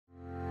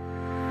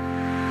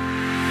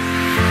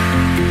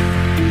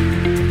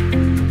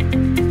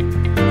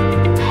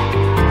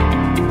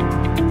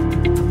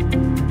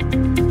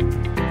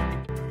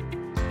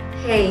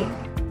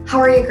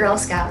How are you, Girl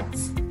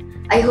Scouts?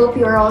 I hope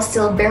you are all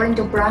still bearing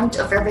the brunt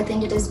of everything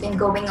that has been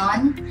going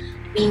on.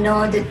 We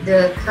know that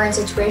the current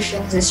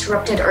situation has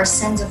disrupted our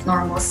sense of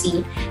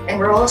normalcy, and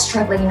we're all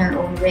struggling in our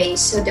own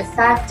ways. So the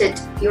fact that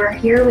you are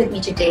here with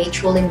me today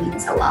truly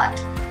means a lot.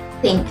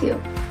 Thank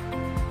you.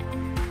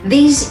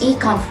 This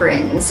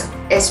e-conference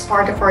is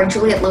part of our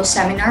Juliette Low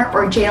seminar,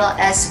 or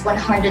JLS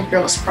 100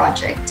 Girls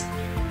Project.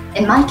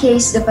 In my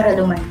case, the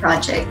Paraluman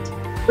Project,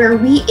 where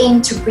we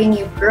aim to bring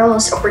you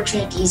girls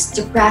opportunities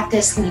to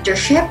practice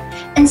leadership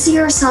and see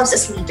yourselves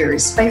as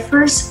leaders by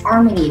first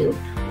arming you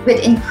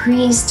with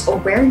increased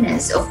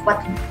awareness of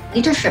what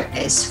leadership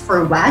is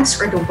for WAGGGS,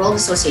 or the World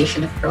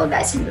Association of Girl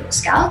Guides and Girl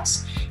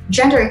Scouts,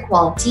 gender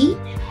equality,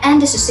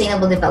 and the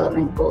Sustainable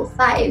Development Goal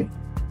 5.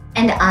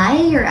 And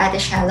I, your Ate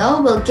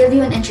Czieloh, will give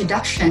you an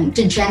introduction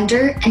to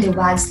gender and the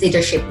WAGGGS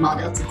Leadership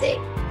Model today.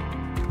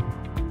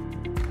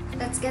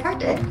 Let's get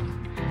started.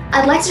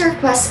 I'd like to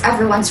request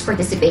everyone's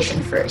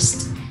participation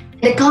first.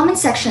 In the comment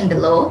section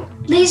below,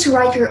 please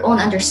write your own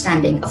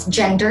understanding of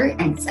gender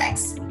and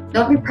sex.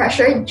 Don't be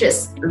pressured,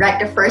 just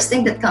write the first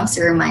thing that comes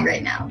to your mind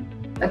right now,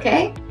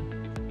 okay?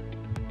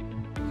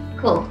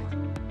 Cool.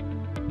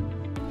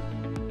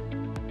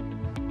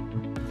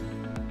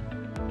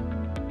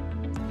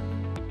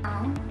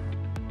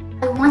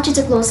 I want you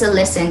to closely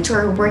listen to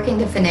our working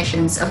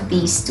definitions of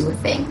these two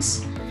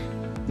things.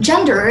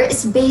 Gender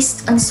is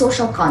based on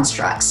social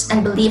constructs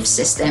and belief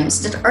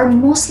systems that are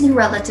mostly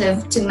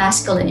relative to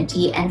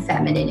masculinity and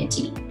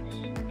femininity.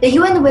 The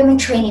UN Women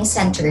Training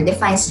Center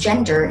defines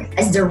gender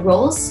as the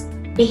roles,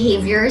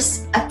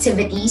 behaviors,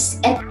 activities,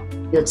 and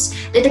attributes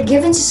that a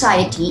given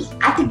society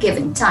at a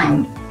given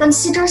time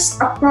considers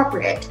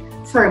appropriate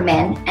for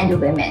men and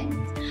women.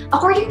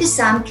 According to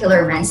Sam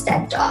Killerman's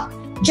TED Talk,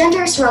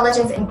 gender is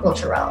relative and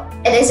cultural.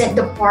 It isn't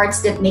the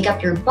parts that make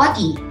up your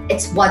body,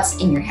 it's what's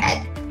in your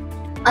head.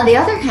 On the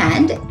other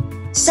hand,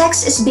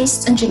 sex is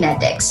based on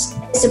genetics.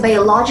 It's a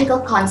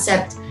biological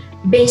concept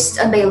based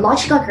on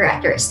biological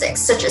characteristics,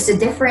 such as the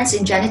difference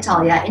in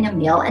genitalia in a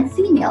male and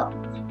female.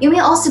 You may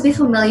also be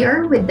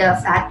familiar with the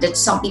fact that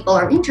some people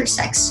are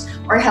intersex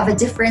or have a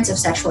difference of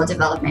sexual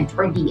development,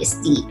 or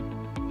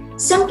DSD.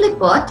 Simply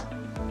put,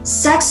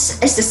 sex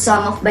is the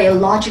sum of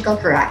biological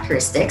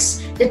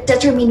characteristics that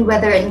determine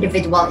whether an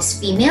individual is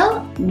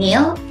female,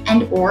 male,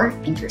 and/or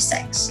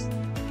intersex.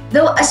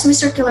 Though, as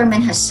Mr.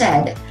 Killerman has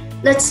said,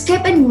 let's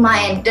keep in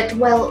mind that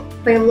while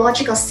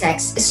biological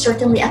sex is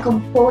certainly a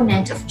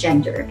component of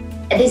gender,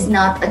 it is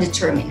not a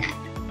determinant.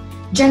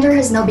 Gender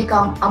has now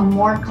become a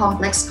more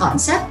complex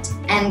concept,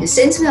 and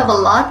since we have a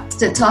lot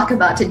to talk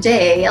about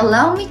today,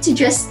 allow me to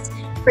just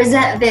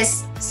present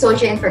this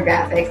sojo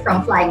infographic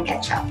from Flying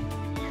Ketchup.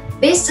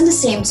 Based on the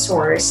same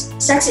source,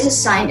 sex is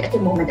assigned at the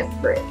moment of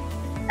birth.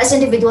 As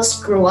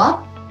individuals grow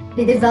up,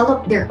 they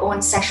develop their own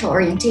sexual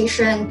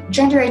orientation,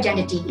 gender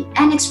identity,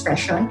 and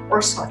expression, or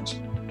sojo.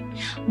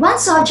 One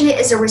sojo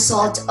is a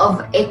result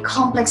of a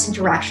complex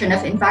interaction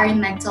of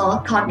environmental,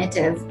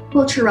 cognitive,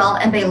 cultural,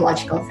 and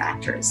biological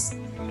factors.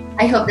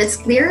 I hope that's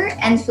clear,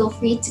 and feel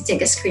free to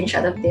take a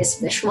screenshot of this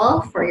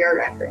visual for your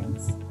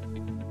reference.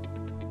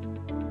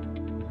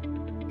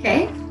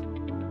 Okay?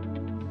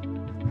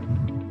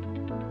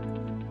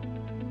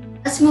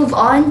 Let's move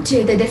on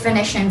to the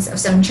definitions of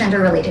some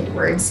gender-related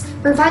words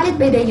provided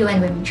by the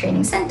UN Women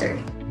Training Center.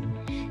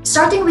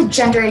 Starting with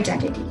gender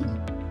identity.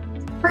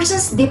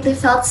 Persons deeply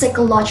felt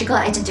psychological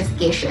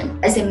identification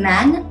as a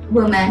man,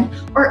 woman,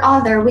 or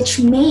other which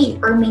may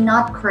or may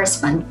not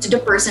correspond to the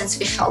person's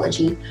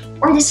physiology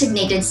or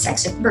designated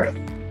sex at birth.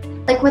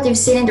 Like what you've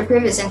seen in the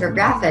previous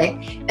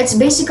infographic, it's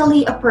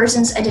basically a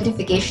person's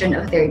identification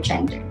of their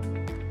gender.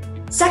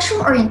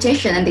 Sexual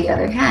orientation, on the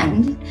other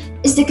hand,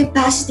 is the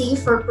capacity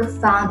for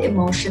profound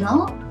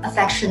emotional,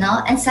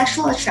 affectional, and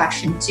sexual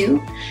attraction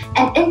to,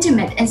 and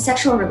intimate and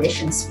sexual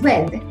relations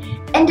with,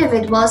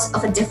 individuals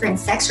of a different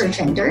sex or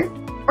gender,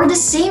 or the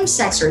same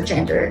sex or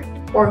gender,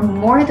 or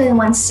more than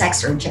one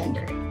sex or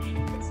gender.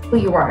 It's who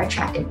you are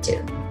attracted to.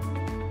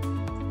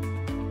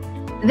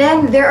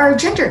 Then there are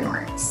gender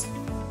norms.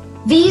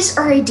 These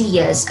are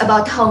ideas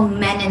about how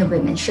men and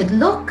women should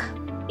look,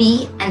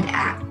 be, and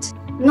act.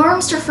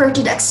 Norms refer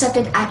to the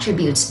accepted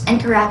attributes and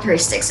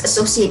characteristics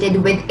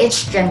associated with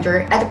each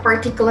gender at a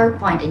particular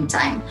point in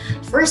time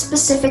for a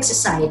specific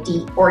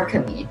society or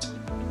community.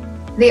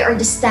 They are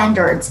the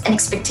standards and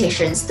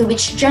expectations to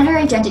which gender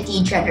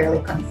identity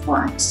generally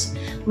conforms,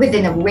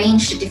 within a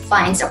range that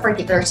defines a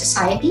particular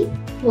society,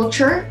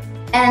 culture,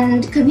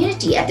 and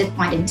community at that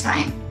point in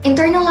time.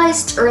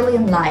 Internalized early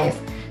in life,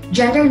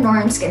 gender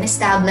norms can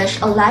establish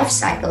a life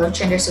cycle of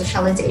gender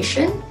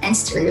socialization and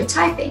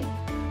stereotyping.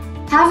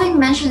 Having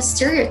mentioned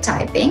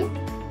stereotyping,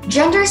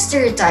 gender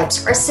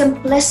stereotypes are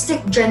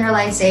simplistic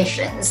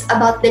generalizations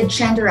about the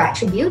gender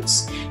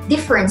attributes,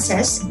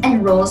 differences,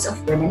 and roles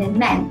of women and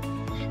men.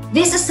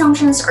 These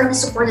assumptions are not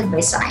supported by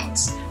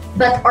science,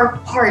 but are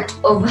part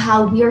of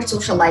how we are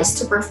socialized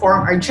to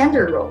perform our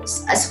gender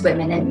roles as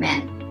women and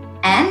men.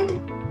 And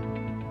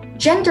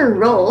gender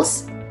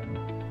roles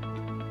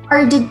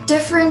are the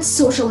different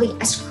socially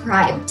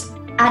ascribed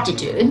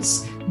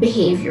attitudes,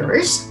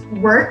 behaviors,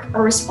 work,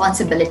 or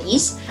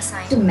responsibilities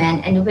assigned to men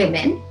and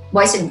women,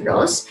 boys and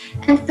girls,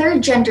 and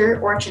third gender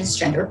or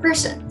transgender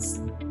persons.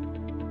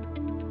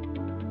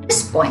 At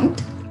this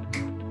point,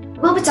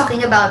 we'll be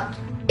talking about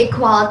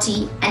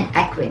equality and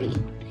equity.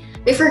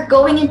 Before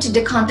going into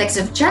the context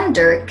of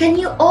gender, can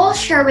you all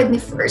share with me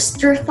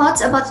first your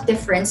thoughts about the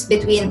difference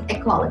between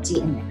equality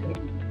and equity?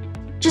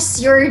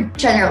 Just your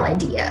general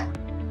idea.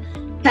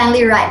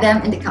 Kindly write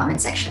them in the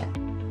comment section.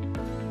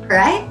 All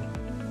right?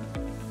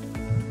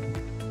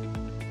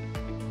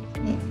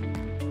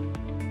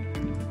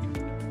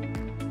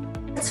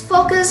 Let's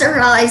focus our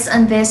eyes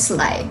on this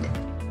slide.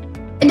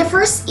 In the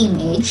first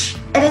image,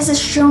 it is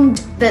assumed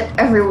that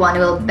everyone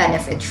will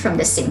benefit from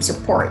the same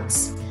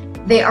supports.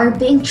 They are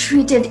being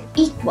treated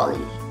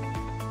equally.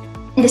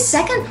 In the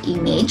second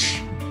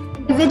image,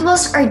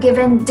 individuals are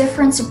given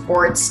different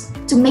supports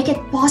to make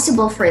it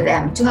possible for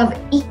them to have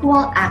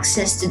equal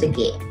access to the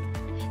game.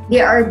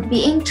 They are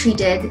being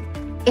treated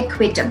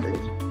equitably.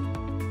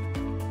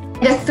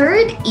 In the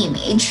third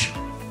image,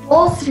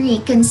 all three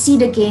can see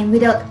the game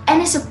without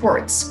any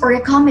supports or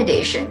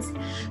accommodations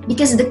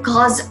because the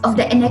cause of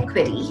the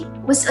inequity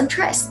was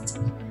addressed.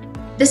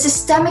 The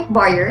systemic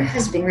barrier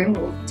has been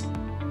removed.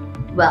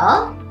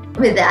 Well,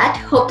 with that,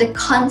 hope the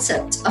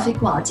concept of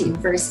equality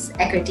versus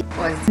equity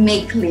was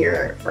made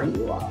clearer for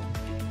you all.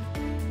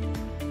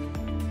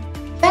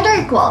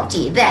 Gender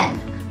equality, then,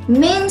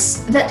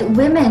 means that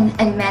women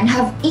and men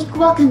have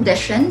equal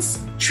conditions,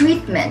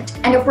 treatment,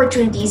 and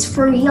opportunities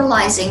for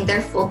realizing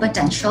their full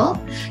potential,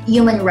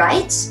 human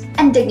rights,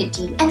 and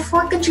dignity, and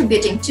for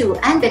contributing to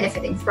and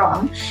benefiting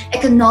from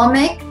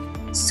economic,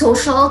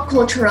 social,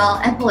 cultural,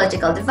 and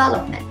political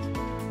development.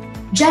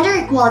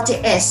 Gender equality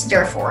is,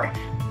 therefore,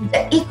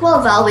 the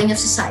equal valuing of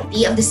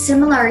society of the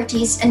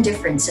similarities and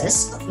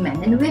differences of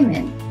men and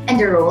women and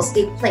the roles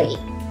they play.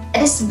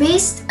 It is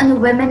based on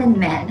women and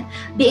men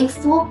being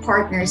full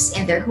partners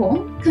in their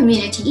home,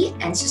 community,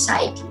 and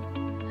society.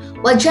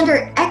 While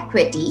gender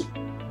equity,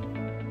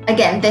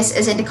 again, this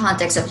is in the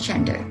context of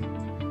gender,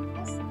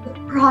 is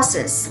the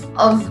process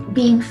of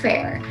being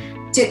fair.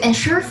 To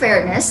ensure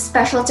fairness,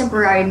 special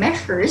temporary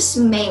measures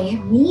may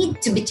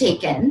need to be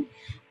taken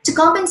to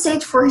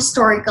compensate for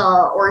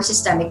historical or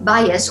systemic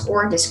bias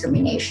or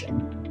discrimination.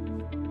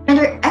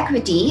 Gender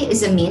equity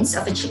is a means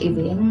of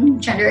achieving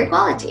gender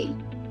equality.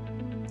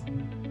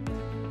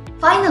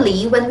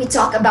 Finally, when we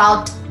talk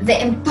about the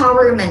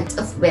empowerment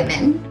of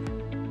women,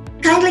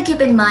 kindly keep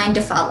in mind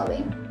the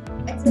following.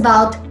 It's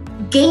about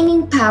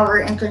gaining power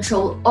and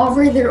control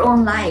over their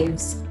own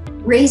lives,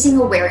 raising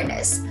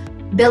awareness,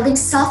 building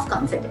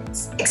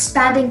self-confidence,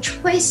 expanding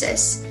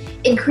choices,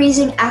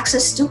 increasing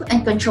access to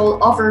and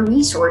control over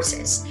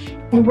resources,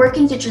 and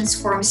working to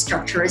transform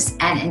structures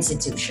and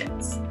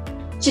institutions.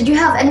 Should you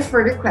have any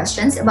further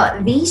questions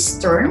about these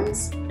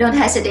terms, don't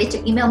hesitate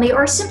to email me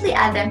or simply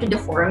add them to the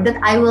forum that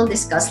I will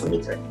discuss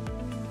later.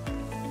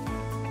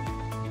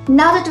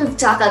 Now that we've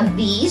tackled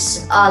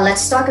these,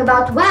 let's talk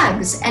about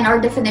WAGGGS and our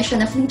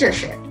definition of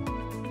leadership.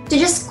 To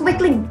just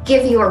quickly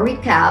give you a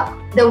recap,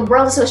 the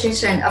World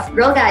Association of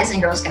Girl Guides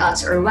and Girl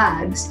Scouts, or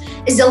WAGGGS,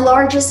 is the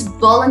largest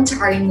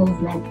voluntary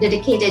movement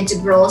dedicated to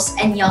girls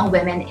and young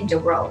women in the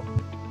world.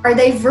 Our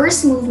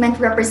diverse movement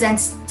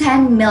represents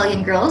 10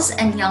 million girls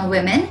and young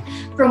women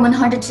from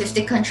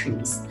 150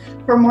 countries.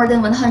 For more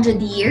than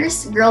 100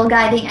 years, Girl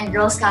Guiding and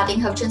Girl Scouting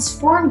have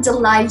transformed the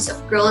lives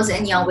of girls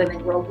and young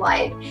women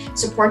worldwide,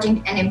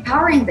 supporting and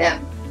empowering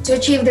them to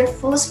achieve their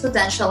fullest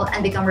potential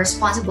and become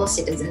responsible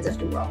citizens of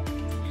the world.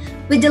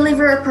 We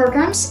deliver our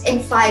programs in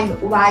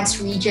 5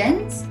 WAGGGS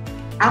regions: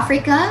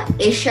 Africa,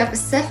 Asia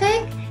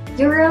Pacific,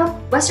 Europe,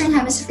 Western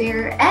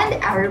Hemisphere, and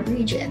Arab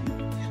region.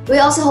 We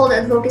also hold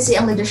advocacy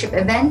and leadership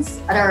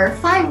events at our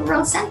 5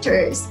 world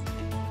centers: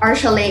 our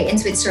Chalet in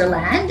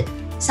Switzerland,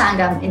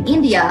 Sangam in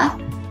India,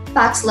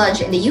 Pax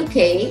Lodge in the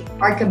UK,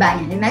 our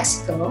Cabana in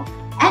Mexico,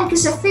 and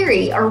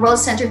Kusafiri, our world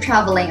center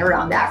traveling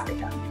around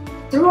Africa.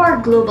 Through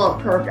our global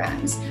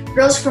programs,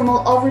 girls from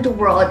all over the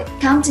world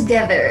come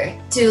together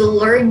to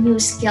learn new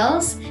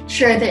skills,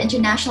 share their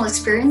international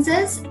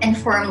experiences, and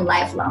form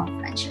lifelong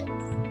friendships.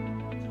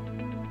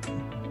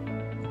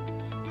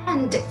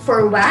 And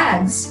for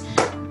WAGGGS,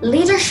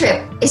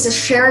 leadership is a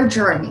shared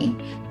journey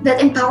that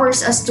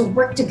empowers us to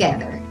work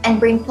together and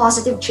bring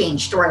positive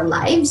change to our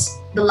lives,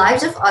 the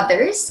lives of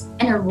others,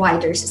 and our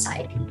wider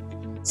society.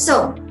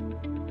 So,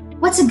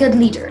 what's a good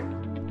leader?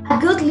 A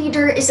good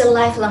leader is a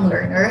lifelong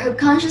learner who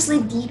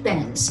consciously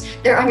deepens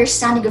their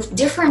understanding of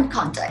different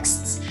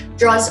contexts,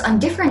 draws on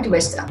different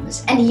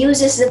wisdoms, and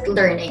uses that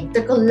learning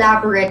to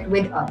collaborate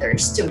with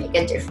others to make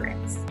a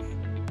difference.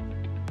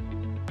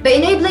 By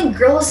enabling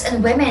girls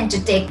and women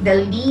to take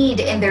the lead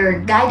in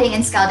their guiding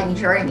and scouting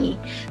journey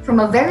from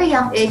a very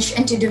young age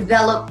and to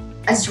develop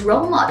as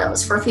role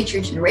models for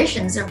future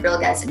generations of Girl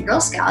Guides and Girl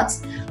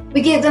Scouts,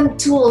 we give them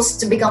tools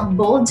to become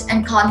bold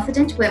and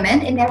confident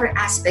women in every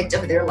aspect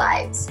of their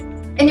lives.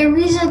 In a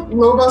recent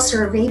global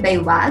survey by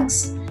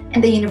WAGGGS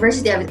and the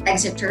University of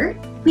Exeter,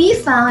 we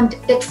found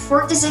that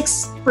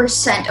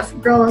 46%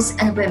 of girls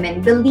and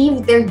women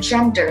believe their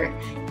gender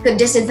could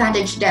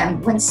disadvantage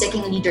them when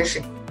seeking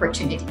leadership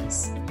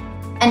opportunities.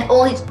 And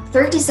only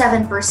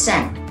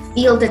 37%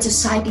 feel that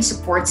society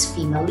supports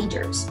female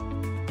leaders.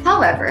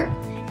 However,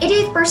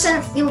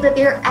 88% feel that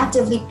they're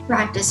actively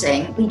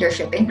practicing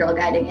leadership in Girl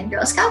Guiding and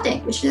Girl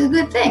Scouting, which is a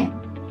good thing.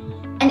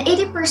 And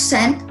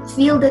 80%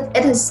 feel that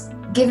it has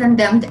given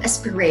them the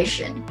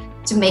aspiration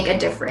to make a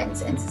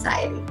difference in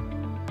society.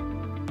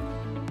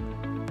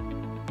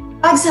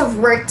 WAGGGS have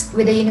worked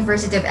with the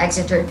University of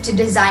Exeter to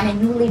design a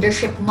new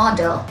leadership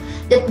model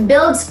that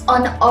builds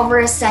on over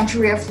a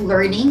century of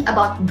learning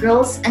about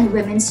girls' and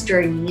women's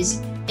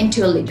journeys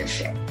into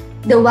leadership.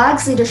 The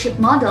WAGGGS Leadership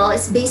Model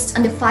is based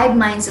on the 5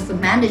 Minds of a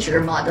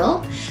Manager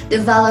model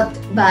developed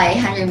by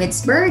Henry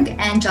Mitzberg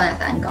and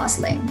Jonathan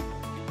Gosling.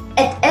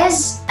 It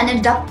is an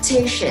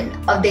adaptation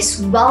of this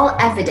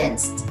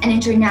well-evidenced and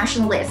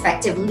internationally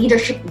effective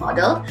leadership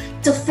model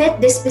to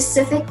fit the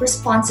specific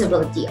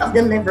responsibility of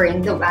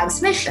delivering the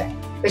WAGGGS mission,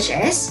 which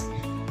is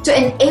to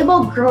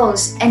enable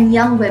girls and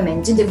young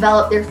women to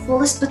develop their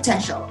fullest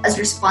potential as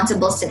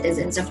responsible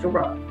citizens of the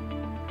world.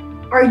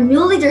 Our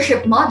new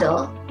leadership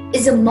model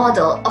is a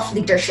model of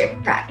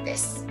leadership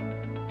practice.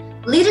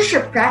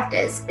 Leadership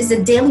practice is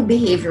the daily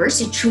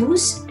behaviors you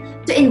choose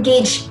to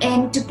engage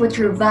in to put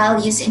your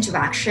values into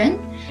action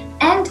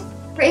and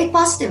create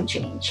positive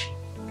change.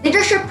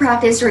 Leadership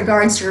practice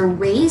regards your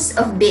ways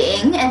of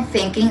being and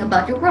thinking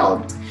about the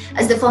world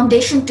as the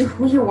foundation to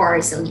who you are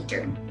as a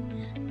leader.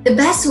 The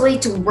best way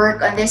to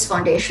work on this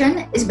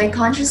foundation is by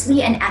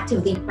consciously and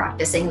actively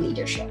practicing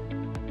leadership.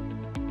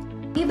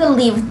 We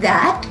believe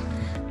that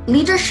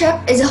leadership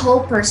is a whole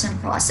person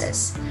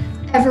process.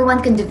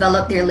 Everyone can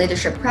develop their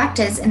leadership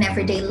practice in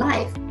everyday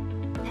life.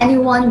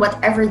 Anyone,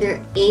 whatever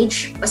their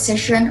age,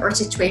 position, or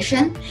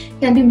situation,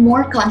 can be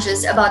more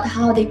conscious about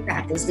how they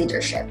practice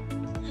leadership.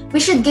 We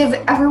should give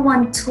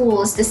everyone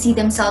tools to see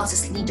themselves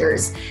as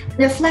leaders and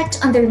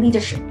reflect on their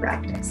leadership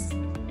practice.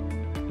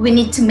 We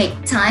need to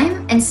make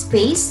time and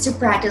space to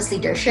practice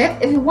leadership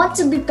if we want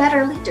to be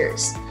better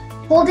leaders.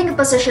 Holding a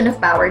position of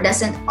power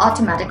doesn't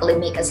automatically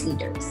make us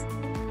leaders.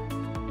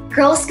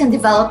 Girls can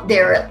develop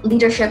their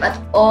leadership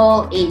at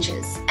all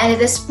ages, and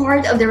it is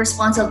part of the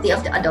responsibility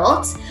of the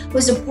adults who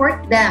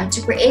support them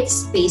to create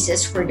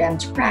spaces for them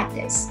to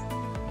practice.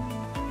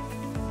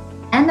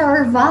 And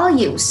our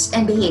values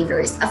and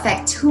behaviors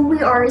affect who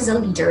we are as a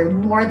leader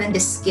more than the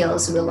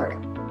skills we learn.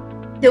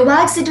 The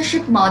WAGGGS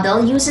Leadership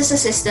Model uses a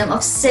system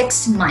of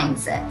 6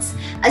 mindsets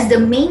as the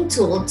main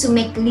tool to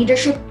make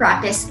leadership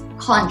practice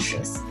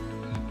conscious.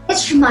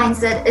 Each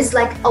mindset is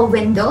like a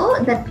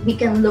window that we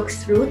can look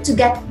through to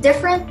get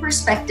different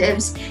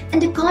perspectives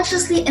and to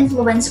consciously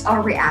influence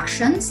our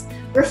reactions,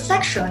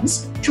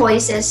 reflections,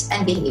 choices,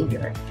 and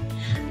behavior.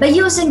 By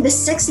using the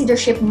 6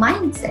 leadership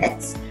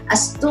mindsets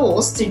as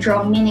tools to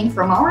draw meaning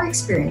from our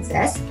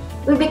experiences,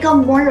 we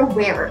become more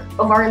aware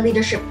of our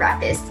leadership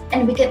practice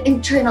and we can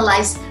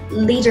internalize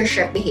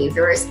leadership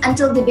behaviors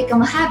until they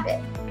become a habit,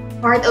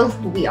 part of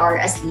who we are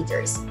as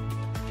leaders.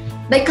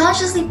 By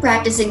consciously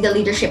practicing the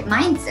leadership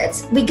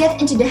mindsets, we get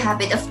into the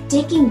habit of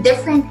taking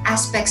different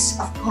aspects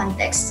of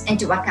context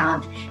into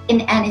account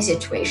in any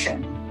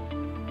situation.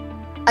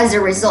 As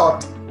a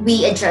result,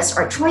 we adjust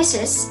our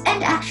choices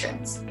and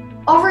actions.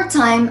 Over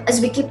time,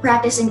 as we keep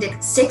practicing the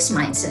 6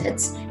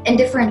 mindsets in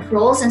different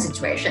roles and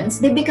situations,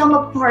 they become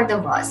a part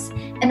of us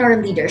and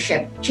our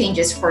leadership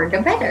changes for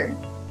the better.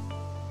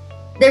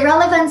 The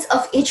relevance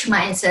of each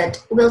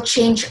mindset will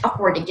change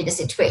according to the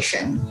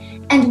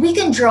situation, and we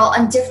can draw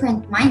on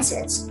different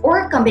mindsets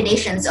or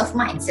combinations of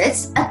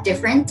mindsets at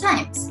different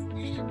times.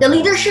 The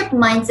leadership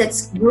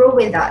mindsets grow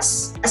with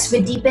us as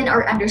we deepen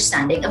our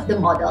understanding of the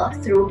model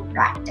through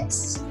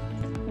practice.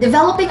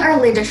 Developing our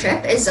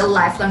leadership is a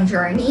lifelong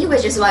journey,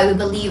 which is why we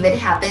believe it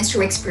happens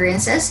through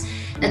experiences,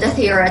 not a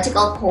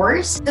theoretical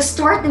course. To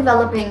start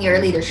developing your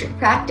leadership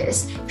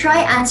practice,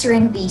 try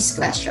answering these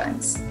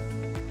questions.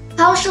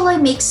 How shall I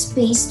make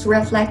space to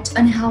reflect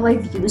on how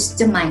I've used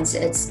the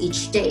mindsets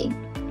each day?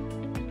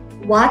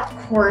 What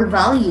core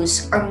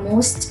values are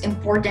most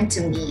important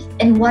to me,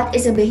 and what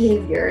is a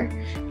behavior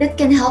that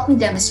can help me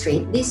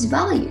demonstrate these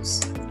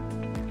values?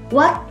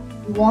 What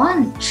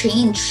one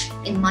change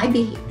in my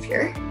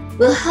behavior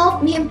will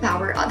help me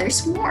empower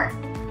others more?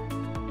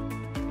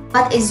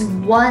 What is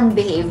one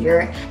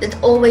behavior that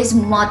always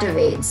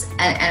motivates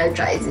and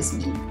energizes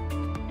me?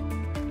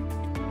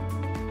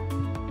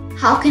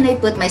 How can I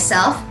put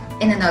myself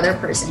in another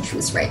person's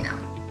shoes right now?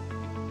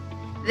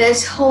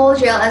 This whole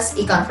JLS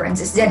e-conference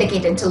is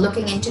dedicated to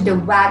looking into the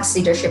WAGGGS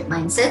leadership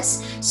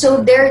mindsets,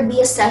 so there'll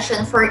be a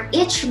session for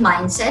each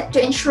mindset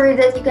to ensure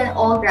that you can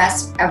all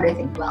grasp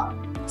everything well.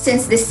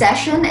 Since this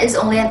session is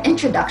only an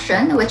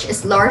introduction, which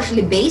is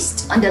largely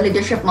based on the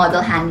Leadership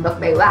Model Handbook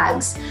by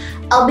WAGGGS,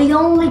 I'll be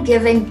only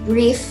giving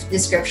brief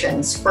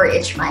descriptions for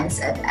each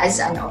mindset as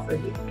an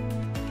overview.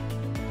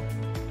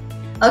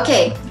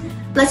 Okay,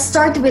 let's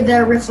start with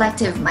the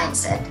reflective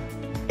mindset.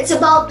 It's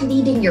about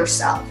leading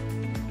yourself.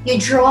 You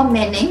draw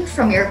meaning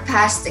from your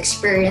past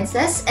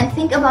experiences and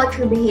think about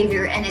your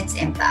behavior and its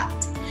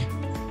impact.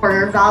 for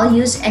your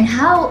values and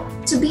how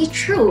to be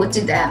true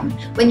to them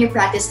when you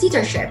practice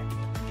leadership.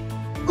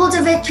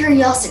 Cultivate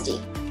curiosity.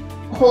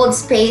 Hold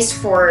space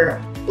for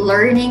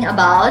learning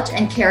about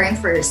and caring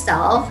for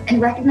yourself,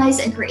 and recognize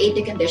and create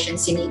the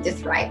conditions you need to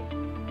thrive.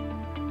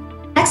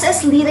 Next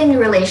is leading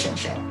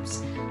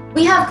relationships.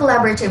 We have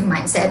collaborative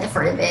mindset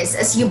for this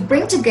as you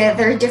bring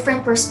together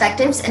different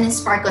perspectives and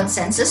inspire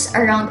consensus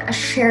around a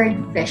shared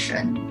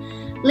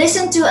vision.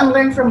 Listen to and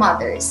learn from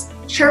others.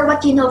 Share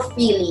what you know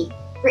freely.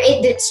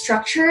 Create the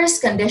structures,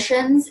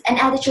 conditions, and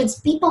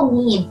attitudes people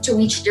need to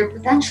reach their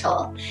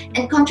potential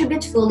and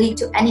contribute fully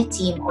to any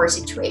team or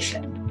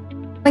situation.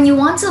 When you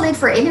want to lead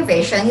for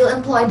innovation, you'll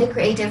employ the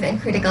creative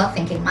and critical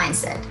thinking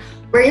mindset,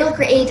 where you'll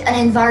create an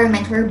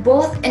environment where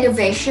both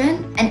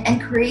innovation and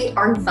inquiry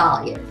are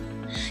valued.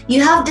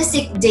 You have to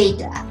seek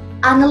data,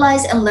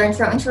 analyze and learn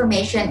from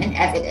information and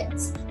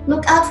evidence.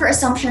 Look out for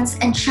assumptions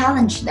and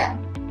challenge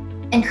them.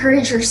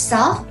 Encourage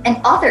yourself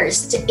and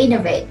others to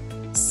innovate.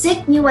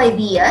 Seek new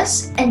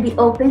ideas and be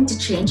open to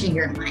changing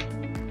your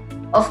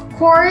mind. Of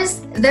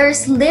course,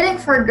 there's leading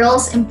for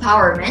girls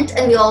empowerment,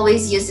 and we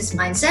always use this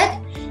mindset.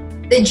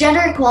 The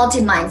gender equality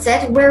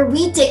mindset, where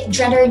we take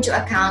gender into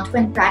account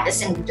when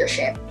practicing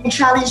leadership and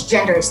challenge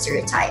gender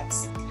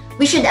stereotypes.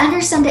 We should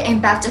understand the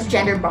impact of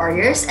gender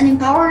barriers and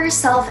empower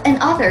yourself and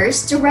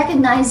others to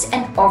recognize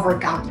and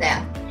overcome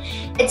them.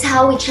 It's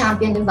how we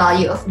champion the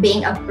value of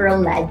being a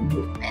girl-led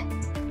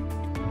movement.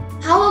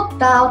 How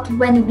about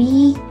when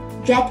we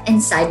get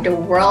inside the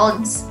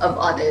worlds of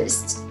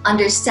others,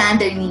 understand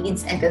their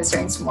needs and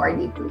concerns more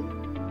deeply?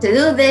 To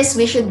do this,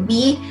 we should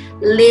be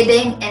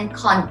leading in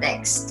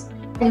context.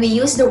 And we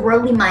use the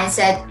worldly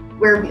mindset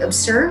where we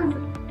observe,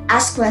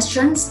 ask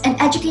questions, and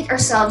educate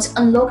ourselves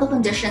on local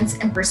conditions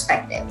and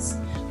perspectives.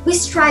 We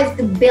strive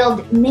to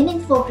build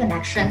meaningful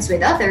connections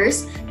with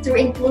others through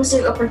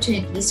inclusive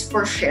opportunities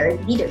for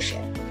shared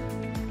leadership.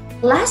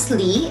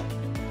 Lastly,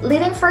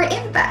 leading for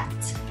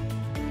impact.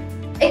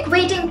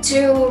 Equating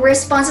to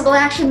responsible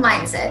action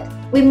mindset,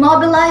 we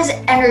mobilize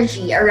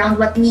energy around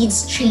what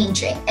needs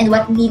changing and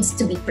what needs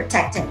to be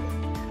protected.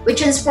 We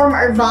transform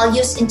our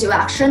values into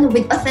action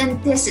with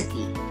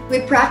authenticity. We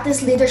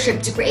practice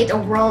leadership to create a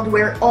world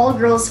where all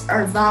girls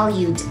are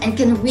valued and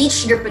can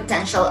reach their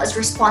potential as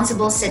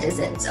responsible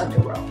citizens of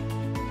the world.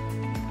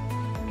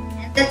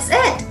 And that's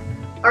it,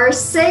 our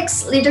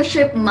 6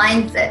 leadership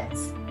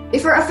mindsets.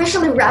 Before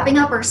officially wrapping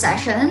up our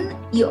session,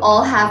 you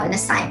all have an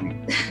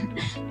assignment.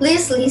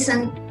 Please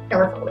listen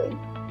carefully.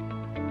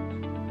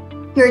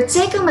 Your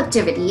take-home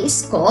activity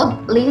is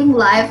called Living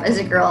Life as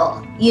a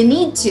Girl. You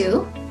need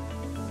to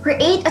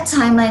create a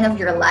timeline of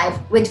your life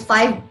with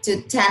 5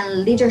 to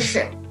 10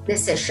 leadership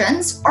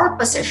decisions or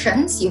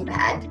positions you've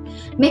had.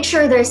 Make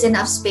sure there's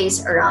enough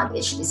space around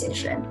each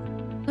decision.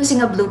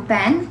 Using a blue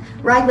pen,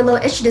 write below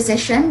each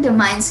decision the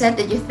mindset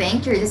that you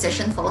think your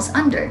decision falls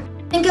under.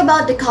 Think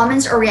about the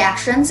comments or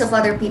reactions of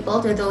other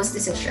people to those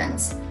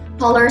decisions.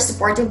 Color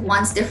supportive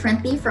ones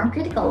differently from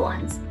critical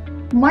ones.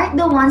 Mark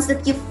the ones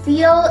that you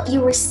feel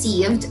you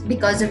received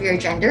because of your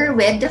gender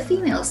with the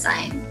female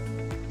sign,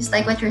 just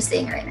like what you're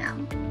saying right now.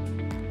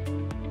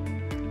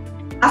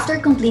 After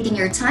completing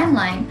your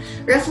timeline,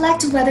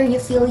 reflect whether you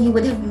feel you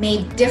would have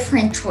made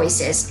different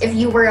choices if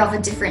you were of a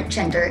different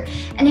gender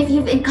and if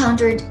you've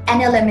encountered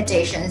any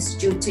limitations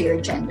due to your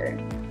gender.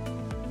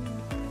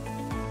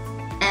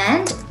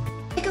 And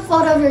take a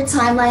photo of your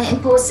timeline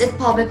and post it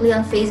publicly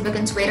on Facebook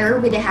and Twitter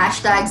with the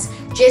hashtags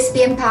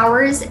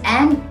GSPempowers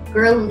and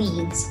Girl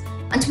Leads.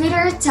 On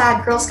Twitter,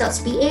 tag Girl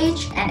Scouts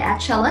PH and at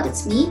Czieloh,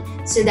 that's me,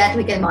 so that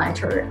we can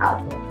monitor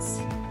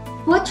outputs.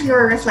 Put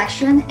your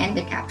reflection in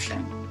the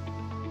caption.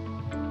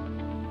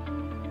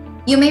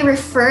 You may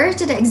refer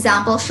to the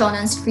example shown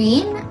on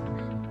screen.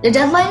 The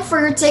deadline for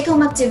your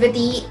take-home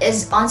activity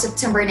is on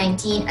September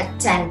 19 at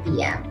 10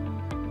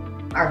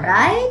 p.m. All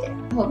right,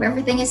 hope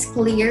everything is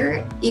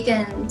clear. You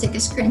can take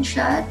a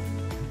screenshot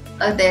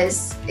of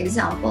this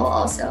example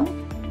also.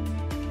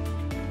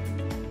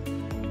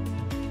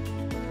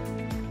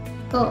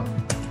 Cool.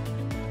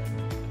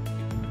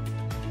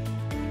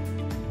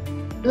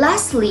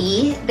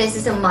 Lastly, this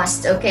is a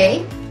must,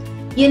 okay?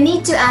 You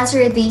need to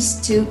answer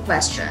these 2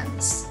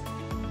 questions.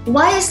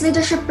 Why is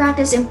leadership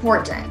practice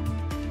important?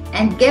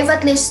 And give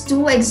at least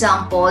 2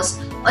 examples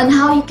on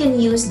how you can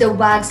use the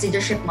WAGGGS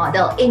Leadership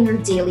Model in your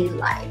daily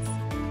life.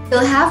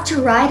 You'll have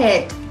to write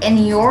it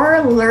in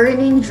your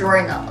learning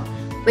journal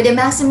with a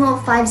maximum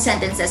of 5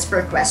 sentences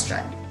per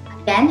question.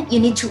 Again, you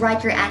need to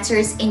write your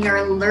answers in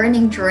your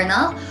learning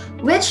journal,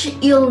 which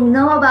you'll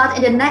know about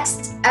in the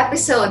next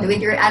episode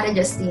with your Ate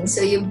Justine,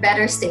 so you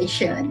better stay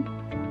tuned.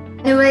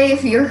 Anyway,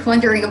 if you're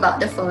wondering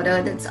about the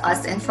photo, that's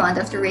us in front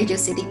of the Radio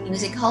City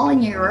Music Hall in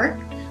New York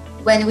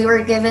when we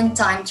were given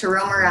time to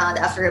roam around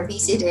after a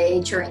busy day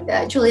during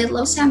the Juliette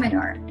Low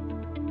seminar.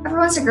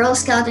 Everyone's a Girl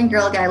Scout and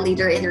Girl Guide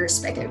leader in their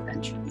respective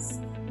countries.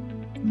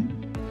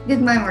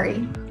 Good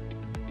memory.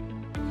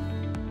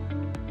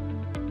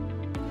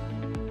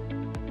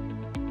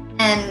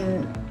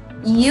 And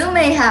you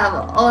may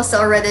have also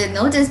already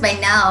noticed by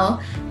now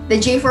The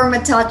G form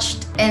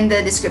attached in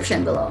the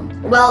description below.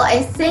 Well,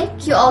 I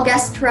think you all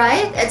guessed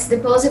right. It's the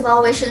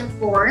post-evaluation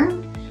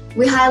form.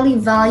 We highly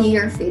value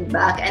your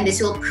feedback, and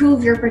this will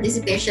prove your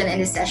participation in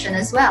the session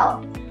as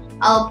well.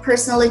 I'll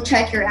personally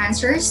check your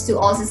answers to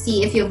also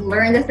see if you've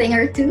learned a thing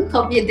or two.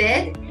 Hope you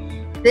did.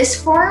 This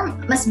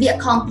form must be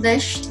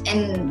accomplished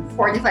in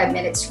 45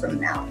 minutes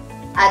from now.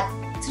 At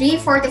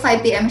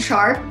 3:45 p.m.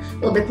 sharp,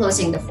 we'll be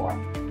closing the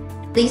form.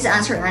 Please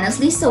answer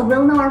honestly so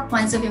we'll know our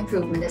points of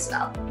improvement as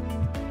well.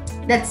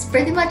 That's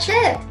pretty much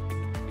it.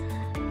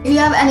 If you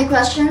have any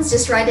questions,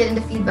 just write it in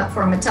the feedback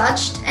form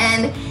attached.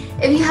 And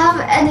if you have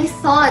any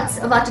thoughts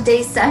about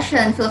today's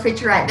session, feel free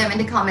to write them in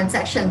the comment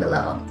section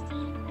below.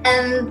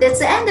 And that's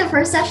the end of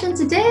our session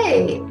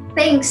today.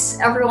 Thanks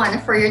everyone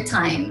for your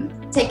time.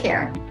 Take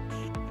care.